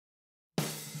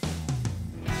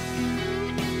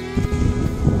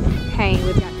Okay,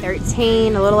 we've got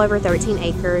a little over 13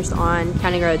 acres on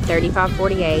County Road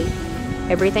 3548.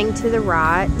 Everything to the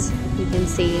right, you can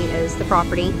see, is the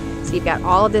property. So you've got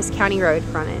all of this county road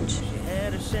frontage.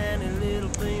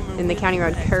 And the county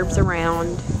road curves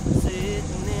around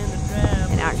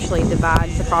and actually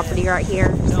divides the property right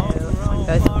here. So on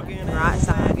both the left and right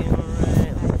side,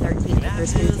 13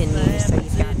 acres continues. So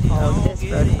you've got all of this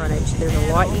road frontage. There's a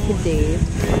lot you could do.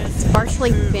 It's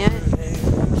partially fenced.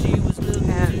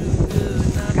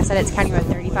 Like I said, it's County Road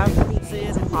 3548.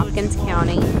 It's in Hopkins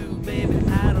County.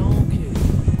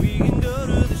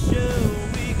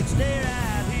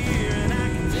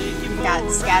 You've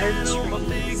got scattered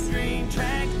trees.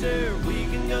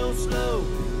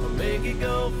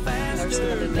 There's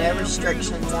going to be no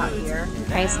restrictions out here.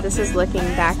 Okay, so this is looking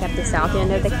back at the south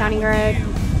end of the county road.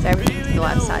 So everything's to the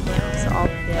left side now. So all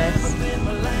of this.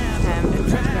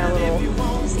 We've got a little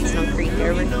seasonal creek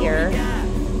over here.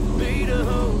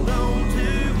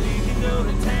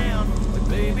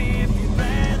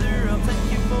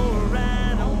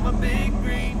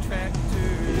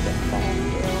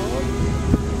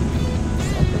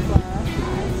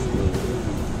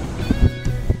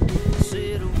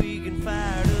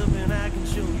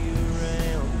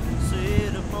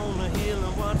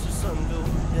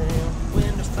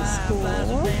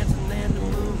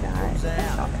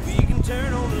 We can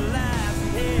turn on the